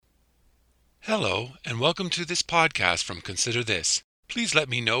Hello, and welcome to this podcast from Consider This. Please let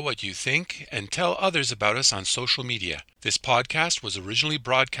me know what you think and tell others about us on social media. This podcast was originally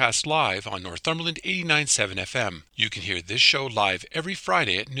broadcast live on Northumberland 89.7 FM. You can hear this show live every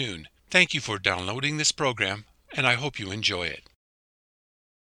Friday at noon. Thank you for downloading this program, and I hope you enjoy it.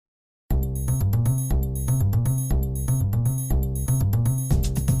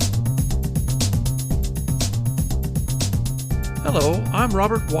 Hello, I'm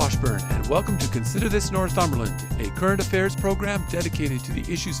Robert Washburn, and welcome to Consider This Northumberland, a current affairs program dedicated to the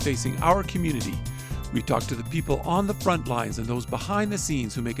issues facing our community. We talk to the people on the front lines and those behind the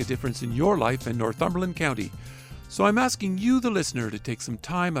scenes who make a difference in your life in Northumberland County. So I'm asking you, the listener, to take some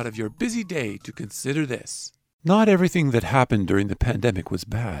time out of your busy day to consider this. Not everything that happened during the pandemic was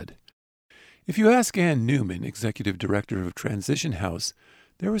bad. If you ask Ann Newman, Executive Director of Transition House,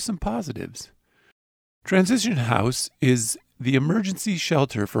 there were some positives. Transition House is the emergency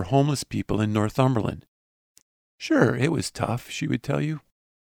shelter for homeless people in Northumberland. Sure, it was tough, she would tell you.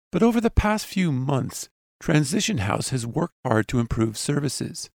 But over the past few months, Transition House has worked hard to improve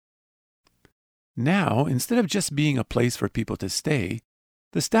services. Now, instead of just being a place for people to stay,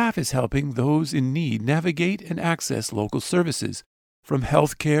 the staff is helping those in need navigate and access local services, from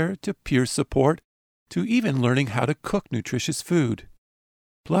health care to peer support to even learning how to cook nutritious food.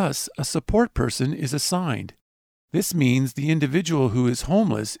 Plus, a support person is assigned. This means the individual who is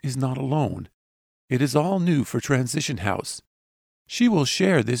homeless is not alone. It is all new for Transition House. She will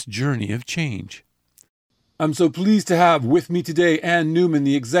share this journey of change. I'm so pleased to have with me today Ann Newman,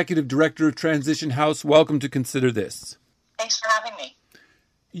 the Executive Director of Transition House. Welcome to Consider This. Thanks for having me.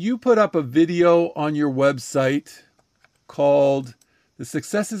 You put up a video on your website called The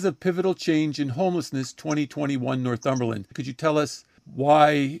Successes of Pivotal Change in Homelessness 2021 Northumberland. Could you tell us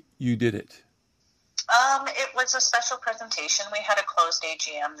why you did it? It was a special presentation. We had a closed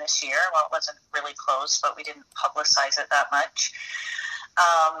AGM this year. Well, it wasn't really closed, but we didn't publicize it that much.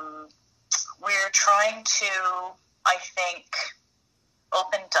 We're trying to, I think,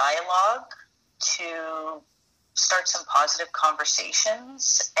 open dialogue to start some positive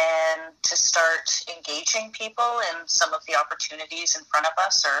conversations and to start engaging people in some of the opportunities in front of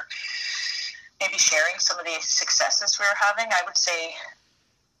us, or maybe sharing some of the successes we're having. I would say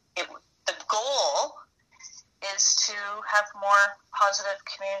the goal is to have more positive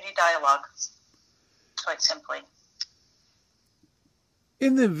community dialogue, quite simply.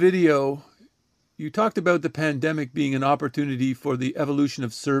 In the video, you talked about the pandemic being an opportunity for the evolution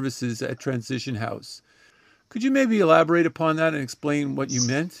of services at Transition House. Could you maybe elaborate upon that and explain what you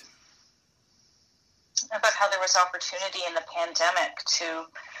meant? About how there was opportunity in the pandemic to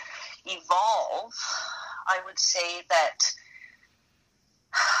evolve. I would say that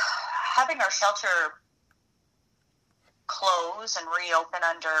having our shelter close and reopen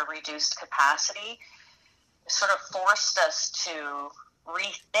under reduced capacity sort of forced us to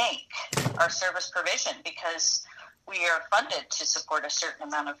rethink our service provision, because we are funded to support a certain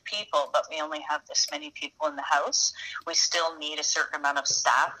amount of people, but we only have this many people in the house. We still need a certain amount of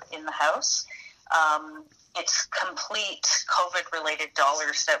staff in the house. It's complete COVID-related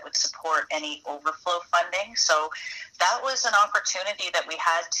dollars that would support any overflow funding. So that was an opportunity that we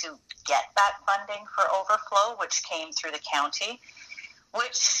had to get that funding for overflow, which came through the county,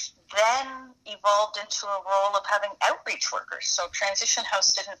 which then evolved into a role of having outreach workers. So Transition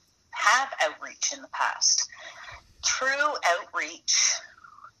House didn't have outreach in the past. Through outreach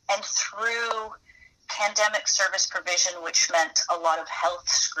and through pandemic service provision, which meant a lot of health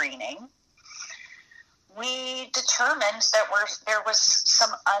screening, we determined that there was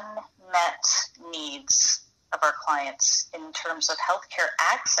some unmet needs of our clients in terms of healthcare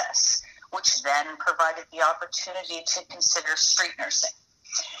access, which then provided the opportunity to consider street nursing.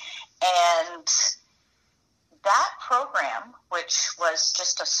 And that program, which was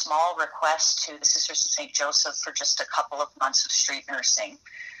just a small request to the Sisters of St. Joseph for just a couple of months of street nursing,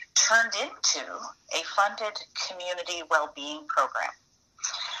 turned into a funded community well-being program.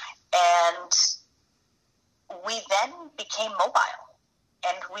 And we then became mobile,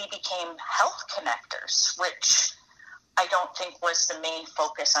 and we became health connectors, which I don't think was the main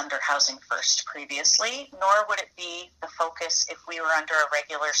focus under Housing First previously, nor would it be the focus if we were under a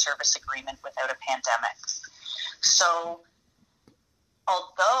regular service agreement without a pandemic. So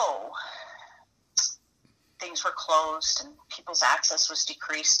although things were closed and people's access was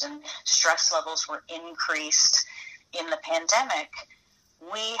decreased and stress levels were increased in the pandemic,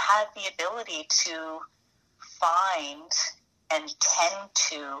 we had the ability to find and tend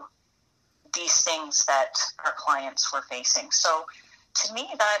to these things that our clients were facing. So to me,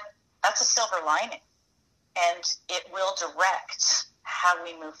 that's a silver lining, and it will direct how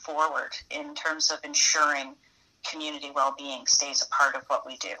we move forward in terms of ensuring community well-being stays a part of what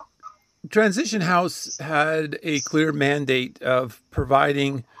we do. Transition House had a clear mandate of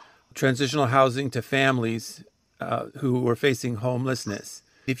providing transitional housing to families who were facing homelessness.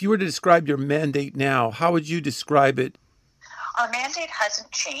 If you were to describe your mandate now, how would you describe it? Our mandate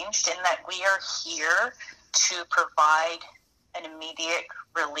hasn't changed in that we are here to provide an immediate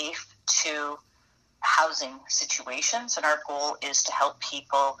relief to housing situations, and our goal is to help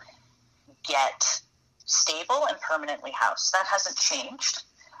people get stable and permanently housed. That hasn't changed.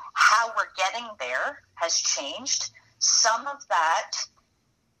 How we're getting there has changed. Some of that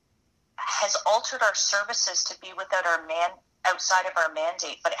has altered our services to be outside of our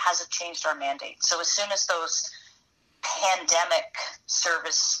mandate, but it hasn't changed our mandate. So as soon as those pandemic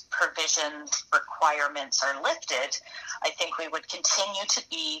service provision requirements are lifted, I think we would continue to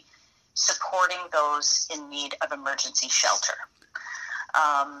be supporting those in need of emergency shelter.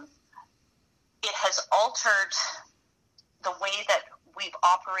 It has altered the way that we've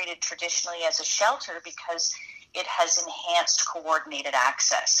operated traditionally as a shelter because it has enhanced coordinated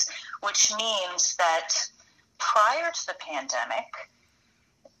access, which means that prior to the pandemic,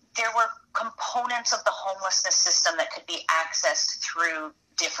 there were components of the homelessness system that could be accessed through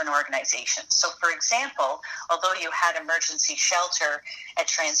different organizations. So, for example, although you had emergency shelter at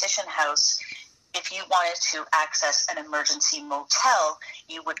Transition House, if you wanted to access an emergency motel,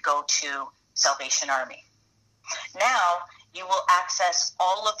 you would go to Salvation Army. Now, you will access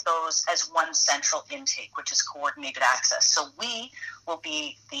all of those as one central intake, which is coordinated access. So we will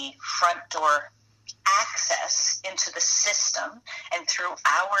be the front door access into the system, and through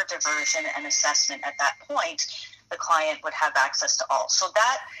our diversion and assessment at that point, the client would have access to all. So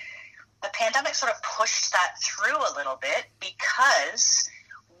that the pandemic sort of pushed that through a little bit because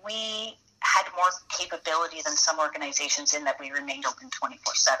we had more capability than some organizations in that we remained open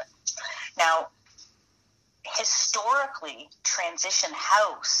 24/7. Now, historically, Transition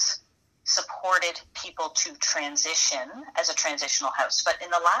House supported people to transition as a transitional house, but in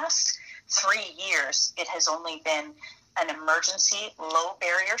the last 3 years, it has only been an emergency low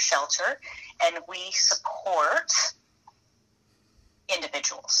barrier shelter, and we support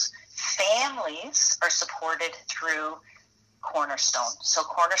individuals. Families are supported through Cornerstone. So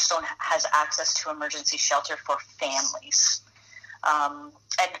Cornerstone has access to emergency shelter for families.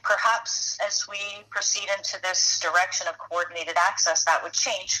 And perhaps as we proceed into this direction of coordinated access, that would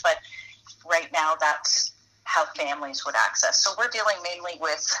change, but right now that's how families would access. So we're dealing mainly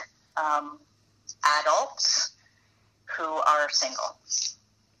with adults who are single.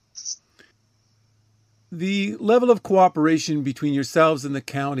 The level of cooperation between yourselves and the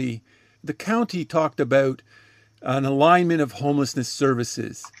county talked about an alignment of homelessness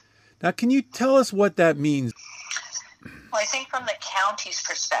services. Now, can you tell us what that means? Well, I think from the county's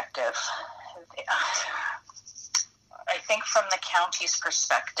perspective,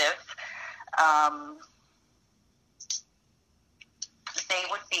 they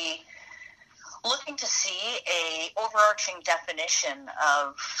would be looking to see a overarching definition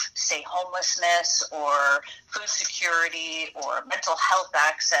of, say, homelessness or food security or mental health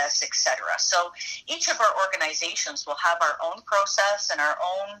access, etc. So each of our organizations will have our own process and our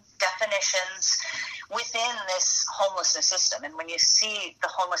own definitions within this homelessness system. And when you see the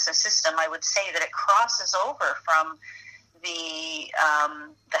homelessness system, I would say that it crosses over from the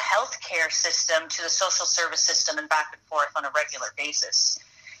healthcare system to the social service system and back and forth on a regular basis.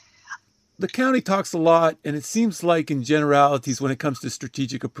 The county talks a lot, and it seems like in generalities when it comes to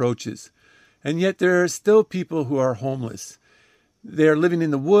strategic approaches. And yet there are still people who are homeless. They're living in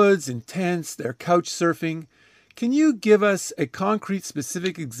the woods, in tents, they're couch surfing. Can you give us a concrete,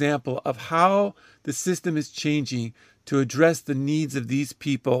 specific example of how the system is changing to address the needs of these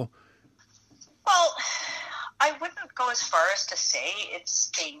people? Well, I wouldn't go as far as to say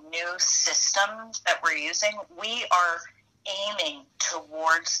it's a new system that we're using. We are aiming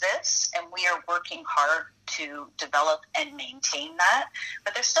towards this, and we are working hard to develop and maintain that.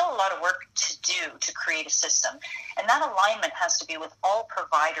 But there's still a lot of work to do to create a system. And that alignment has to be with all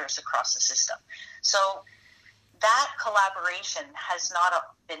providers across the system. So that collaboration has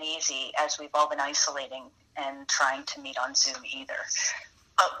not been easy as we've all been isolating and trying to meet on Zoom either.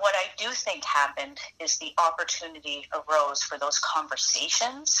 But what I do think happened is the opportunity arose for those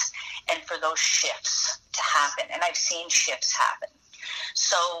conversations and for those shifts to happen. And I've seen shifts happen.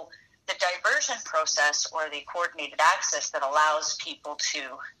 So the diversion process or the coordinated access that allows people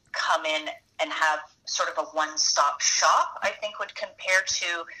to come in and have sort of a one-stop shop, I think would compare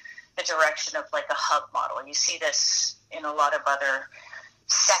to the direction of like a hub model. You see this in a lot of other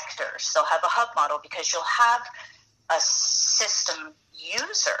sectors. They'll have a hub model because you'll have a system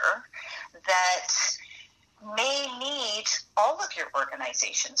user that may need all of your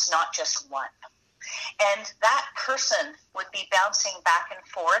organizations, not just one. And that person would be bouncing back and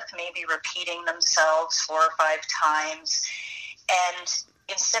forth, maybe repeating themselves 4 or 5 times. And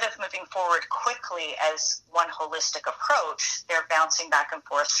instead of moving forward quickly as one holistic approach, they're bouncing back and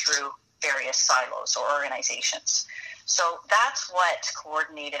forth through various silos or organizations. So that's what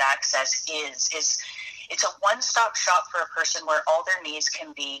coordinated access is it's a one-stop shop for a person where all their needs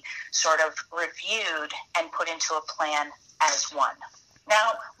can be sort of reviewed and put into a plan as one.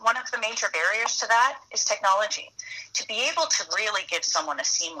 Now, one of the major barriers to that is technology. To be able to really give someone a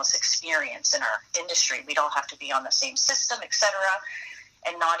seamless experience in our industry, we'd all have to be on the same system, et cetera,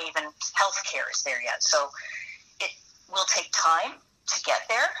 and not even healthcare is there yet. So it will take time to get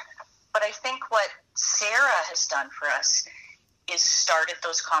there. But I think what Sarah has done for us is started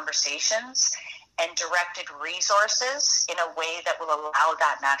those conversations and directed resources in a way that will allow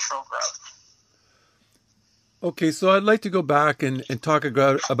that natural growth. Okay, so I'd like to go back and talk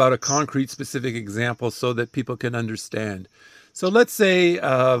about a concrete specific example so that people can understand. So let's say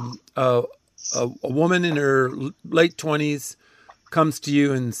a woman in her late 20s comes to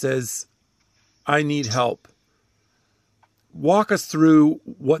you and says, I need help. Walk us through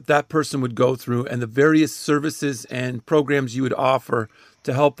what that person would go through and the various services and programs you would offer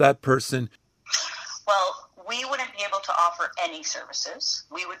to help that person. Well, we wouldn't be able to offer any services.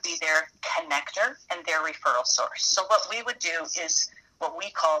 We would be their connector and their referral source. So what we would do is what we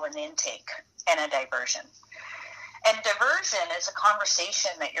call an intake and a diversion. And diversion is a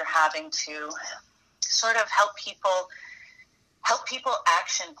conversation that you're having to sort of help people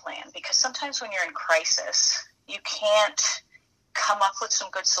action plan, because sometimes when you're in crisis, you can't come up with some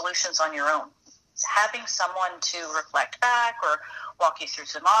good solutions on your own. Having someone to reflect back or walk you through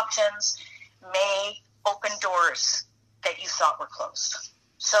some options may open doors that you thought were closed.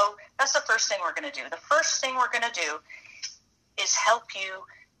 So that's the first thing we're going to do. The first thing we're going to do is help you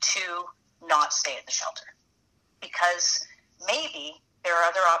to not stay at the shelter, because maybe there are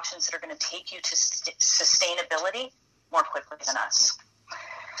other options that are going to take you to sustainability more quickly than us.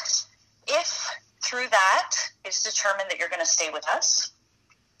 If through that is determined that you're going to stay with us,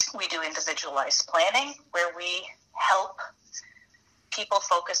 we do individualized planning where we help people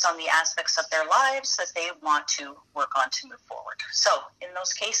focus on the aspects of their lives that they want to work on to move forward. So in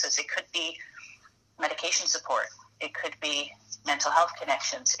those cases, it could be medication support. It could be mental health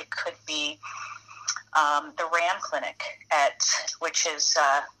connections. It could be the RAM clinic, which is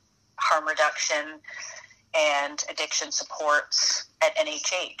harm reduction and addiction supports at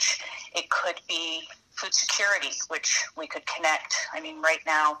NHH. It could be food security, which we could connect. I mean, right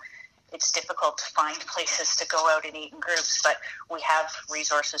now it's difficult to find places to go out and eat in groups, but we have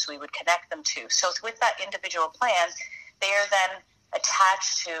resources we would connect them to. So with that individual plan, they are then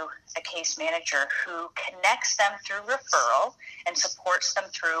attached to a case manager who connects them through referral and supports them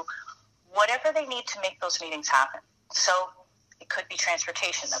through whatever they need to make those meetings happen. So it could be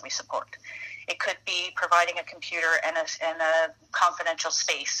transportation that we support. It could be providing a computer and a confidential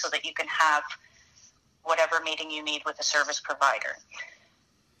space so that you can have whatever meeting you need with a service provider.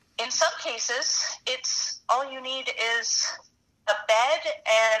 In some cases, it's all you need is a bed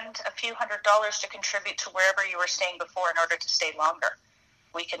and a few $100s to contribute to wherever you were staying before in order to stay longer.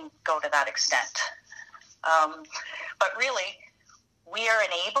 We can go to that extent. But really, we are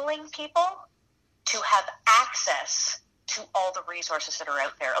enabling people to have access to all the resources that are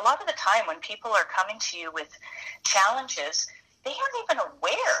out there. A lot of the time when people are coming to you with challenges, they aren't even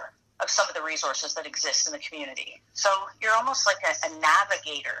aware of some of the resources that exist in the community. So you're almost like a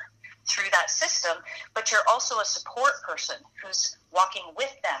navigator through that system, but you're also a support person who's walking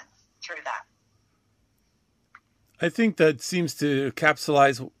with them through that. I think that seems to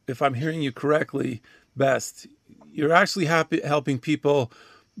capsulize, if I'm hearing you correctly, best. You're actually helping people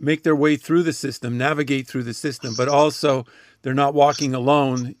make their way through the system, navigate through the system, but also they're not walking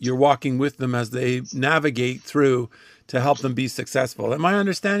alone. You're walking with them as they navigate through to help them be successful. Am I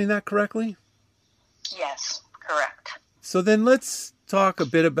understanding that correctly? Yes, correct. So then let's talk a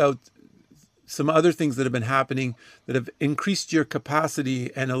bit about some other things that have been happening that have increased your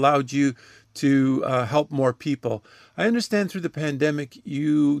capacity and allowed you to help more people. I understand through the pandemic,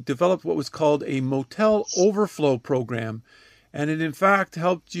 you developed what was called a motel overflow program, and it in fact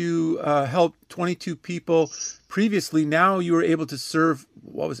helped you help 22 people previously. Now you were able to serve,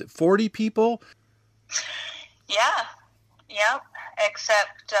 40 people? Yeah,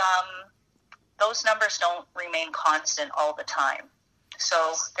 except those numbers don't remain constant all the time.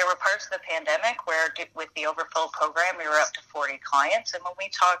 So there were parts of the pandemic where with the overflow program, we were up to 40 clients. And when we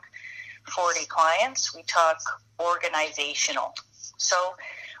talk 40 clients, we talk organizational. So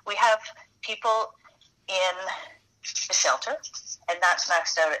we have people in the shelter, and that's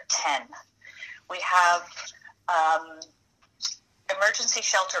maxed out at 10. We have emergency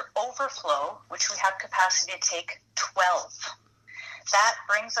shelter overflow, which we have capacity to take 12. That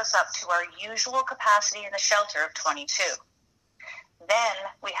brings us up to our usual capacity in the shelter of 22. Then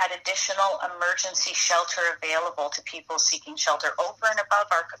we had additional emergency shelter available to people seeking shelter over and above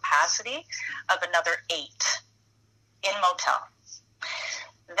our capacity of another 8 in motel.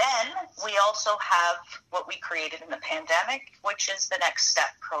 Then we also have what we created in the pandemic, which is the Next Step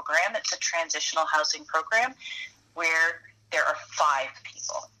program. It's a transitional housing program where there are 5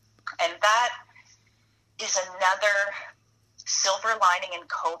 people. And that is another silver lining in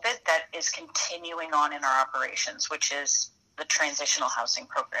COVID that is continuing on in our operations, which is the transitional housing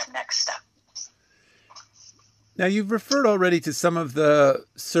program Next Step. Now, you've referred already to some of the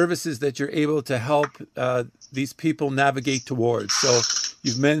services that you're able to help these people navigate towards. So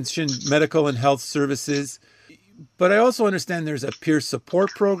you've mentioned medical and health services, but I also understand there's a peer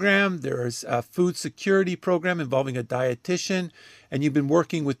support program, there's a food security program involving a dietitian, and you've been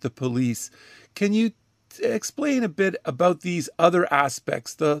working with the police. Can you explain a bit about these other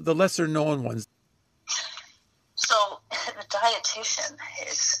aspects, the lesser known ones? So the dietitian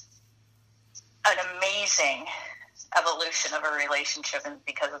is an amazing evolution of a relationship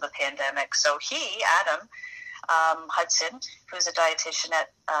because of the pandemic. So Adam Hudson, who's a dietitian at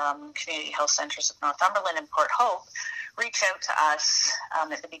Community Health Centers of Northumberland and Port Hope, reached out to us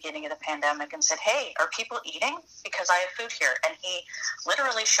at the beginning of the pandemic and said, hey, are people eating? Because I have food here. And he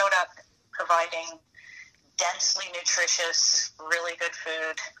literally showed up providing densely nutritious, really good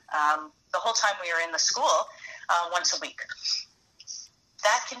food the whole time we were in the school, once a week.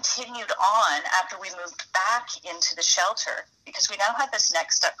 That continued on after we moved back into the shelter because we now have this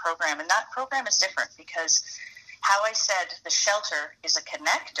Next Step program, and that program is different because how I said the shelter is a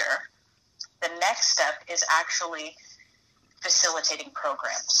connector, the Next Step is actually facilitating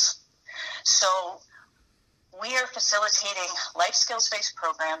programs. So we are facilitating life skills-based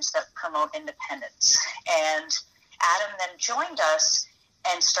programs that promote independence. And Adam then joined us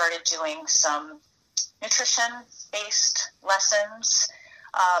and started doing some nutrition-based lessons.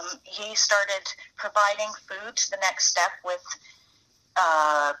 He started providing food to the Next Step with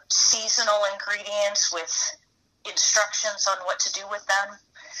seasonal ingredients, with instructions on what to do with them.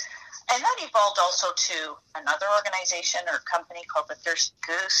 And that evolved also to another organization or company called the Thirsty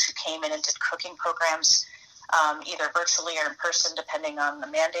Goose, who came in and did cooking programs, either virtually or in person, depending on the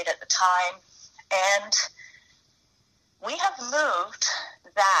mandate at the time. And we have moved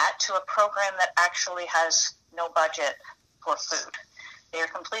that to a program that actually has no budget for food. They are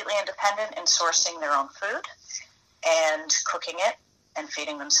completely independent in sourcing their own food and cooking it and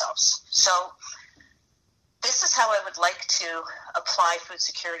feeding themselves. So this is how I would like to apply food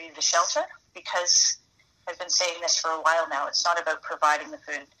security to the shelter, because I've been saying this for a while now. It's not about providing the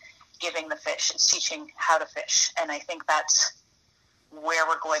food, giving the fish. It's teaching how to fish. And I think that's where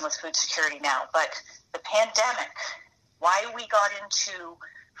we're going with food security now. But the pandemic, why we got into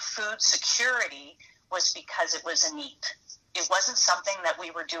food security was because it was a need. It wasn't something that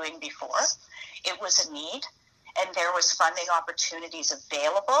we were doing before. It was a need, and there was funding opportunities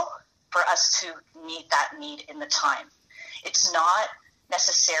available for us to meet that need in the time. It's not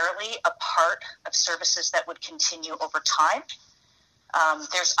necessarily a part of services that would continue over time.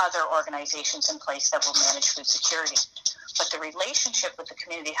 There's other organizations in place that will manage food security. But the relationship with the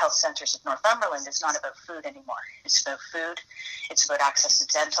Community Health Centers of Northumberland is not about food anymore. It's about food. It's about access to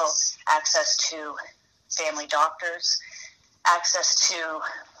dental, access to family doctors, access to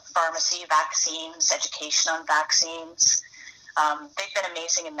pharmacy, vaccines, education on vaccines. They've been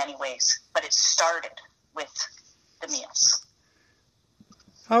amazing in many ways, but it started with the meals.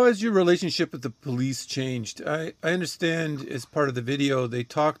 How has your relationship with the police changed? I understand as part of the video, they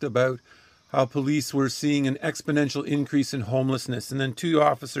talked about how police were seeing an exponential increase in homelessness, and then 2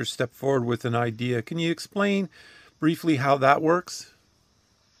 officers stepped forward with an idea. Can you explain briefly how that works?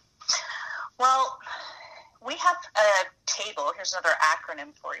 Well, we have a table, here's another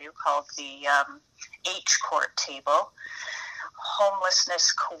acronym for you, called the H-Court table,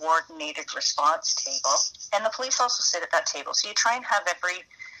 Homelessness Coordinated Response Table. And the police also sit at that table. So you try and have every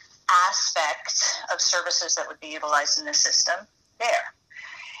aspect of services that would be utilized in the system there.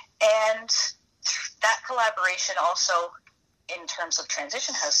 And that collaboration also, in terms of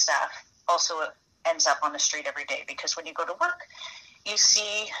transition house staff, also ends up on the street every day. Because when you go to work, you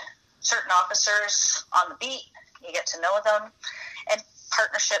see certain officers on the beat, you get to know them, and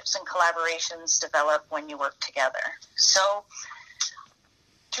partnerships and collaborations develop when you work together. So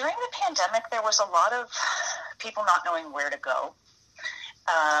During the pandemic, there was a lot of people not knowing where to go.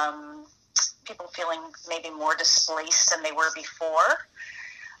 People feeling maybe more displaced than they were before.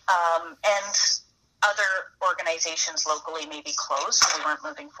 And other organizations locally may be closed, so they weren't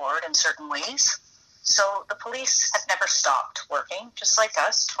moving forward in certain ways. So the police have never stopped working, just like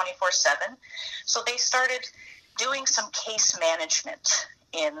us, 24/7. So they started doing some case management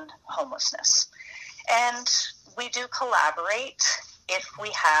in homelessness. And we do collaborate if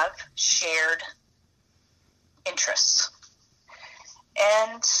we have shared interests.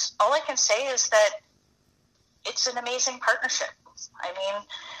 And all I can say is that it's an amazing partnership. I mean,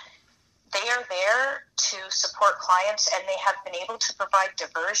 they are there to support clients, and they have been able to provide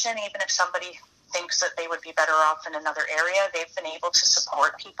diversion. Even if somebody thinks that they would be better off in another area, they've been able to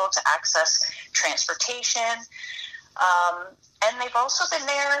support people to access transportation. And they've also been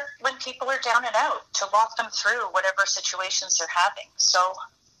there when people are down and out to walk them through whatever situations they're having. So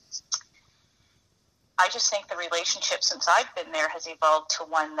I just think the relationship since I've been there has evolved to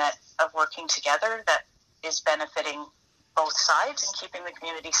one that of working together that is benefiting both sides and keeping the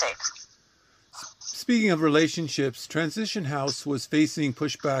community safe. Speaking of relationships, Transition House was facing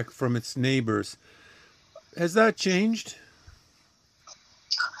pushback from its neighbors. Has that changed?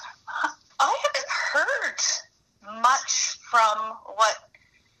 I haven't heard much from what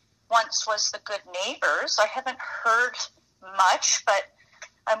once was the good neighbors. I haven't heard much, but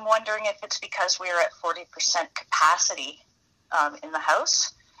I'm wondering if it's because we are at 40% capacity in the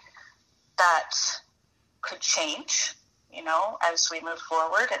house. That could change, as we move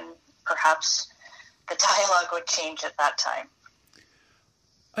forward, and perhaps the dialogue would change at that time.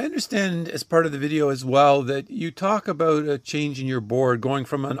 I understand as part of the video as well that you talk about a change in your board, going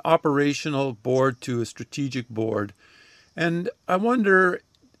from an operational board to a strategic board. And I wonder,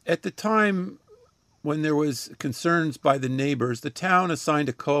 at the time when there was concerns by the neighbors, the town assigned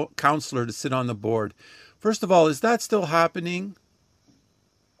a counselor to sit on the board. First of all, is that still happening?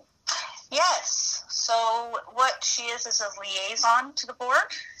 Yes. So what she is a liaison to the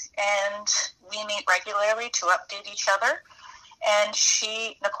board, and we meet regularly to update each other. And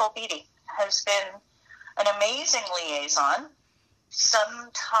Nicole Beattie, has been an amazing liaison.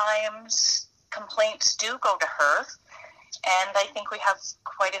 Sometimes complaints do go to her, and I think we have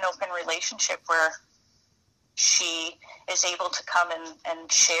quite an open relationship where she is able to come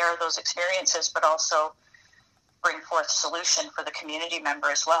and share those experiences, but also bring forth solution for the community member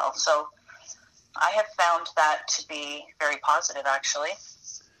as well. So I have found that to be very positive, actually.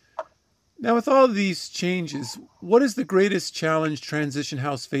 Now, with all these changes, what is the greatest challenge Transition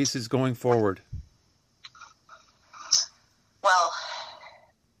House faces going forward? Well,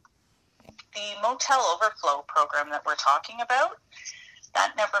 the motel overflow program that we're talking about,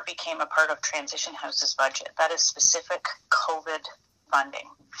 that never became a part of Transition House's budget. That is specific COVID funding.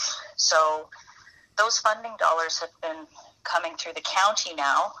 So those funding dollars have been coming through the county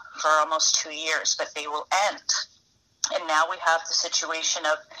now for almost 2 years, but they will end. And now we have the situation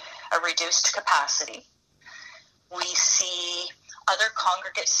of a reduced capacity. We see other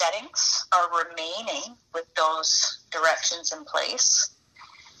congregate settings are remaining with those directions in place.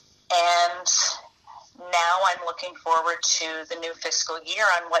 And now I'm looking forward to the new fiscal year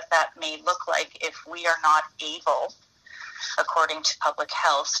on what that may look like if we are not able, according to public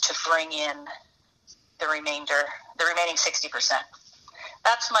health, to bring in the remaining 60%.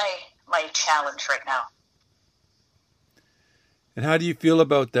 That's my challenge right now. And how do you feel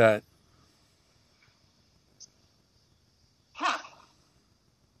about that?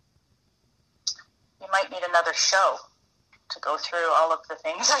 We might need another show to go through all of the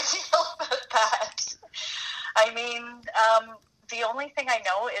things I feel about that. I mean, the only thing I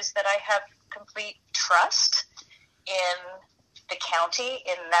know is that I have complete trust in the county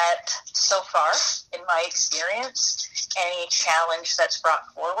in that so far, in my experience, any challenge that's brought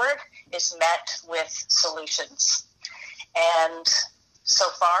forward is met with solutions. And so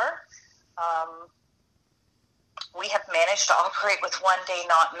far, we have managed to operate with one day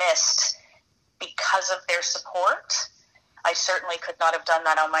not missed because of their support. I certainly could not have done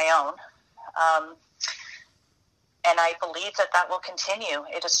that on my own. And I believe that will continue.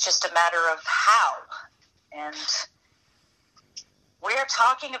 It is just a matter of how. And we're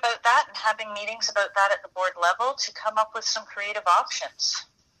talking about that and having meetings about that at the board level to come up with some creative options.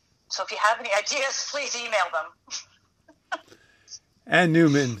 So if you have any ideas, please email them. Ann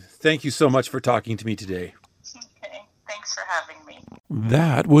Newman, thank you so much for talking to me today. Okay, thanks for having me.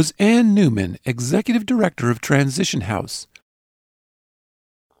 That was Ann Newman, Executive Director of Transition House.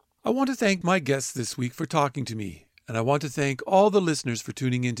 I want to thank my guests this week for talking to me, and I want to thank all the listeners for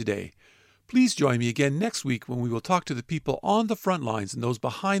tuning in today. Please join me again next week when we will talk to the people on the front lines and those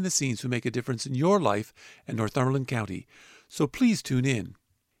behind the scenes who make a difference in your life and Northumberland County. So please tune in.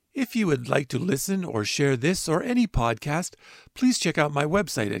 If you would like to listen or share this or any podcast, please check out my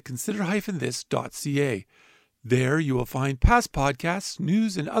website at consider-this.ca. There you will find past podcasts,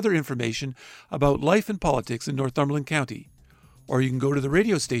 news, and other information about life and politics in Northumberland County. Or you can go to the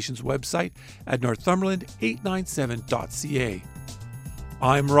radio station's website at northumberland897.ca.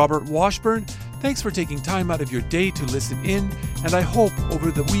 I'm Robert Washburn. Thanks for taking time out of your day to listen in, and I hope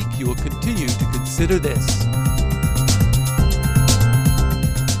over the week you will continue to consider this.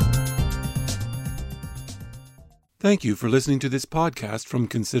 Thank you for listening to this podcast from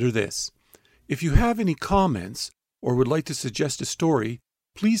Consider This. If you have any comments or would like to suggest a story,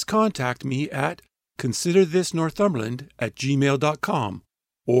 please contact me at considerthisnorthumberland@gmail.com,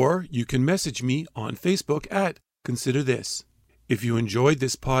 or you can message me on Facebook at Consider This. If you enjoyed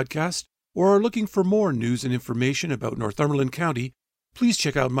this podcast or are looking for more news and information about Northumberland County, please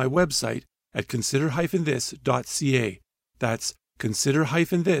check out my website at consider-this.ca. That's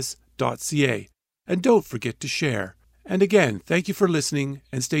consider-this.ca. And don't forget to share. And again, thank you for listening,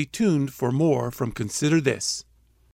 and stay tuned for more from Consider This.